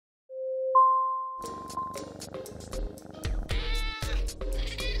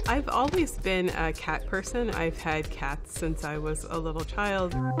I've always been a cat person. I've had cats since I was a little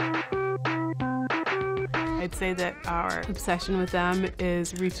child. I'd say that our obsession with them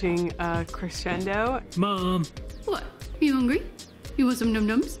is reaching a crescendo. Mom! What? Are you hungry? You want some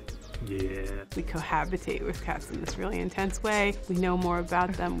num-nums? Yeah. We cohabitate with cats in this really intense way. We know more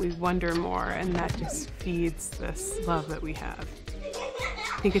about them, we wonder more, and that just feeds this love that we have.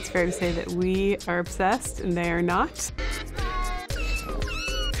 I think it's fair to say that we are obsessed and they are not.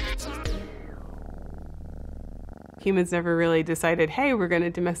 Humans never really decided, hey, we're going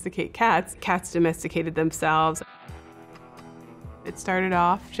to domesticate cats. Cats domesticated themselves. It started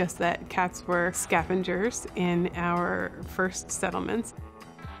off just that cats were scavengers in our first settlements.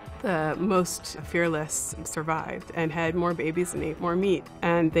 The most fearless survived and had more babies and ate more meat,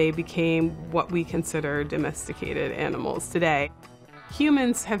 and they became what we consider domesticated animals today.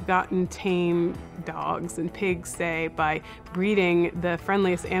 Humans have gotten tame dogs and pigs, say, by breeding the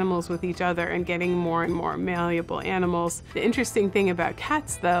friendliest animals with each other and getting more and more malleable animals. The interesting thing about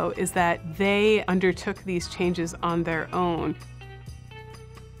cats, though, is that they undertook these changes on their own.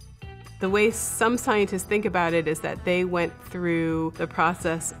 The way some scientists think about it is that they went through the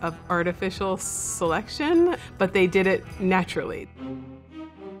process of artificial selection, but they did it naturally.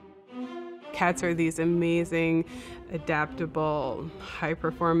 Cats are these amazing, adaptable,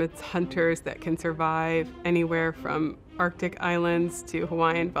 high-performance hunters that can survive anywhere from Arctic islands to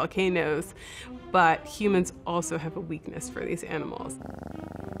Hawaiian volcanoes, but humans also have a weakness for these animals.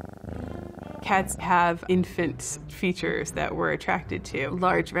 Cats have infant features that we're attracted to.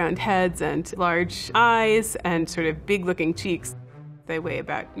 Large round heads and large eyes and sort of big-looking cheeks. They weigh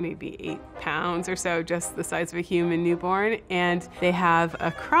about maybe 8 pounds or so, just the size of a human newborn, and they have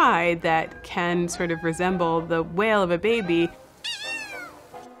a cry that can sort of resemble the wail of a baby.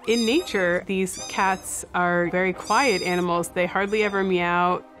 In nature, these cats are very quiet animals. They hardly ever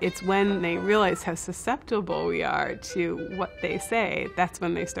meow. It's when they realize how susceptible we are to what they say, that's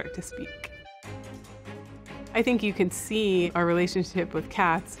when they start to speak. I think you can see our relationship with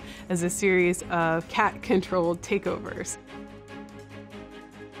cats as a series of cat-controlled takeovers.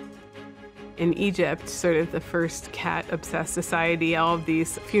 In Egypt, sort of the first cat-obsessed society, all of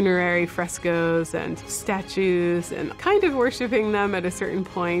these funerary frescoes and statues and kind of worshiping them at a certain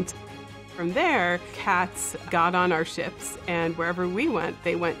point. From there, cats got on our ships, and wherever we went,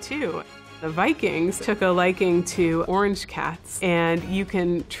 they went too. The Vikings took a liking to orange cats, and you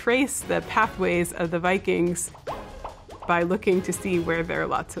can trace the pathways of the Vikings by looking to see where there are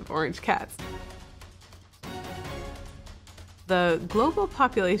lots of orange cats. The global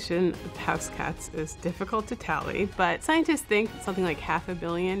population of house cats is difficult to tally, but scientists think something like 500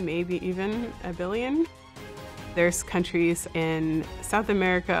 million, maybe even 1 billion. There's countries in South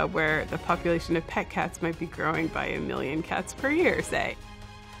America where the population of pet cats might be growing by 1 million cats per year, say.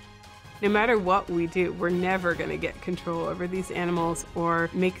 No matter what we do, we're never going to get control over these animals or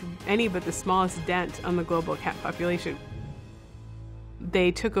make any but the smallest dent on the global cat population.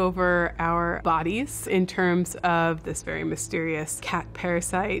 They took over our bodies in terms of this very mysterious cat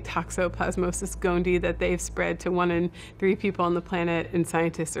parasite, Toxoplasmosis gondii, that they've spread to 1 in 3 people on the planet, and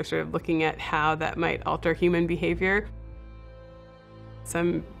scientists are sort of looking at how that might alter human behavior.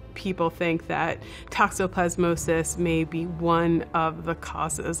 Some people think that toxoplasmosis may be one of the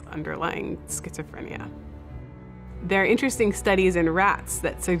causes underlying schizophrenia. There are interesting studies in rats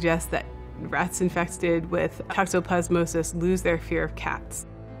that suggest that rats infected with toxoplasmosis lose their fear of cats.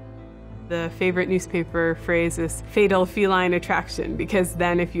 The favorite newspaper phrase is fatal feline attraction, because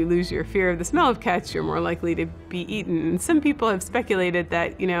then if you lose your fear of the smell of cats, you're more likely to be eaten. And some people have speculated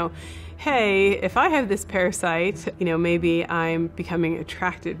that, hey, if I have this parasite, maybe I'm becoming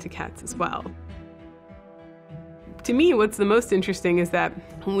attracted to cats as well. To me, what's the most interesting is that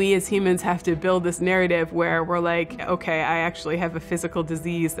we as humans have to build this narrative where we're like, okay, I actually have a physical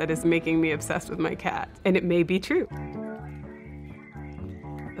disease that is making me obsessed with my cat. And it may be true.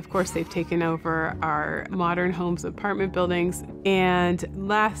 Of course, they've taken over our modern homes, apartment buildings, and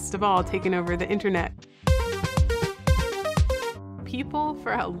last of all, taken over the internet. People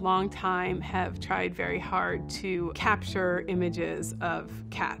for a long time have tried very hard to capture images of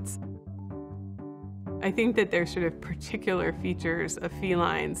cats. I think that there's sort of particular features of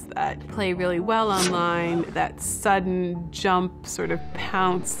felines that play really well online, that sudden jump, sort of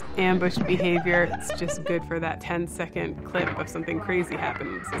pounce, ambush behavior. It's just good for that 10-second clip of something crazy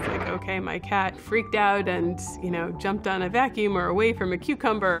happens. It's like, okay, my cat freaked out and, jumped on a vacuum or away from a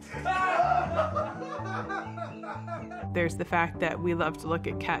cucumber. There's the fact that we love to look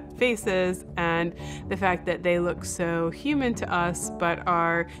at cat faces and the fact that they look so human to us but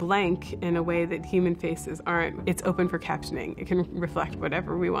are blank in a way that human faces aren't. It's open for captioning. It can reflect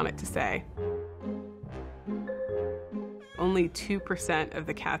whatever we want it to say. Only 2% of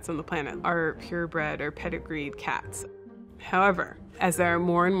the cats on the planet are purebred or pedigreed cats. However, as there are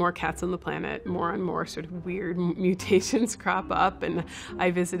more and more cats on the planet, more and more sort of weird mutations crop up, and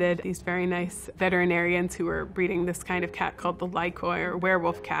I visited these very nice veterinarians who were breeding this kind of cat called the Lycoy or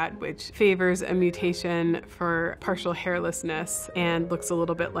werewolf cat, which favors a mutation for partial hairlessness and looks a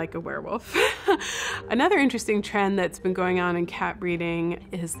little bit like a werewolf. Another interesting trend that's been going on in cat breeding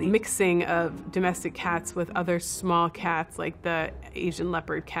is the mixing of domestic cats with other small cats like the Asian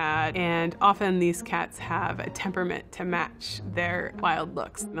leopard cat, and often these cats have a temperament to match their wild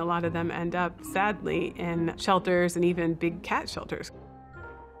looks. And a lot of them end up, sadly, in shelters and even big cat shelters.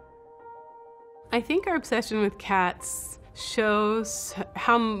 I think our obsession with cats shows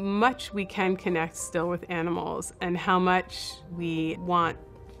how much we can connect still with animals and how much we want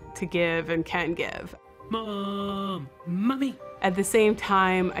to give and can give. Mom, Mommy. At the same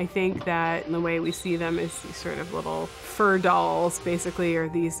time, I think that the way we see them is these sort of little fur dolls, basically, or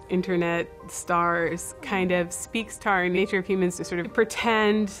these internet stars, kind of speaks to our nature of humans to sort of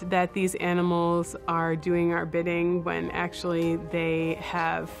pretend that these animals are doing our bidding when actually they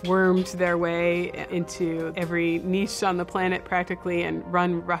have wormed their way into every niche on the planet practically and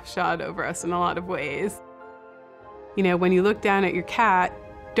run roughshod over us in a lot of ways. You know, when you look down at your cat,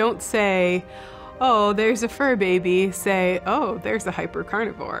 don't say, oh, there's a fur baby. Say, oh, there's a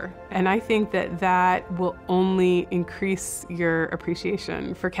hyper-carnivore. And I think that that will only increase your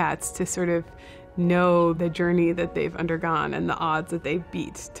appreciation for cats, to sort of know the journey that they've undergone and the odds that they've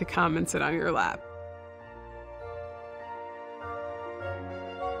beat to come and sit on your lap.